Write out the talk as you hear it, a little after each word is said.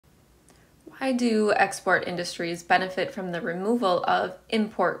Why do export industries benefit from the removal of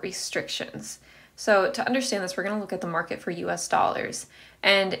import restrictions? So to understand this, we're going to look at the market for US dollars.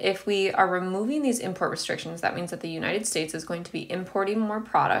 And if we are removing these import restrictions, that means that the United States is going to be importing more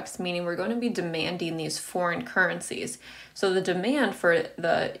products, meaning we're going to be demanding these foreign currencies. So the demand for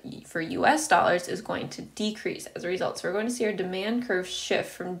US dollars is going to decrease as a result. So we're going to see our demand curve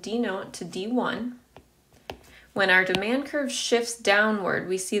shift from D note to D1. When our demand curve shifts downward,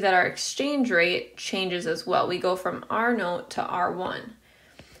 we see that our exchange rate changes as well. We go from R note to R1.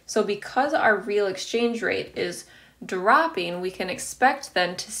 So because our real exchange rate is dropping, we can expect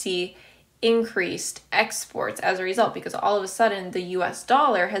then to see increased exports as a result, because all of a sudden the US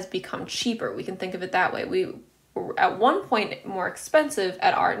dollar has become cheaper. We can think of it that way. We were at one point more expensive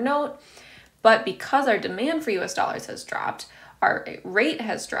at R note, but because our demand for US dollars has dropped, our rate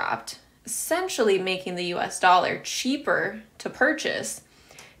has dropped, essentially making the US dollar cheaper to purchase,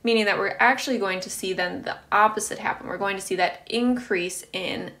 meaning that we're actually going to see then the opposite happen. We're going to see that increase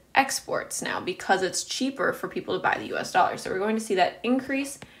in exports now because it's cheaper for people to buy the US dollar. So we're going to see that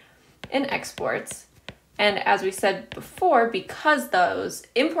increase in exports. And as we said before, because those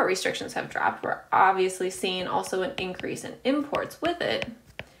import restrictions have dropped, we're obviously seeing also an increase in imports with it.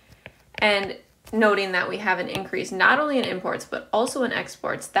 And noting that we have an increase not only in imports but also in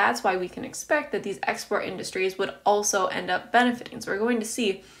exports, that's why we can expect that these export industries would also end up benefiting. So we're going to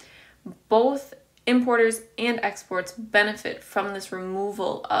see both importers and exports benefit from this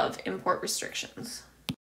removal of import restrictions.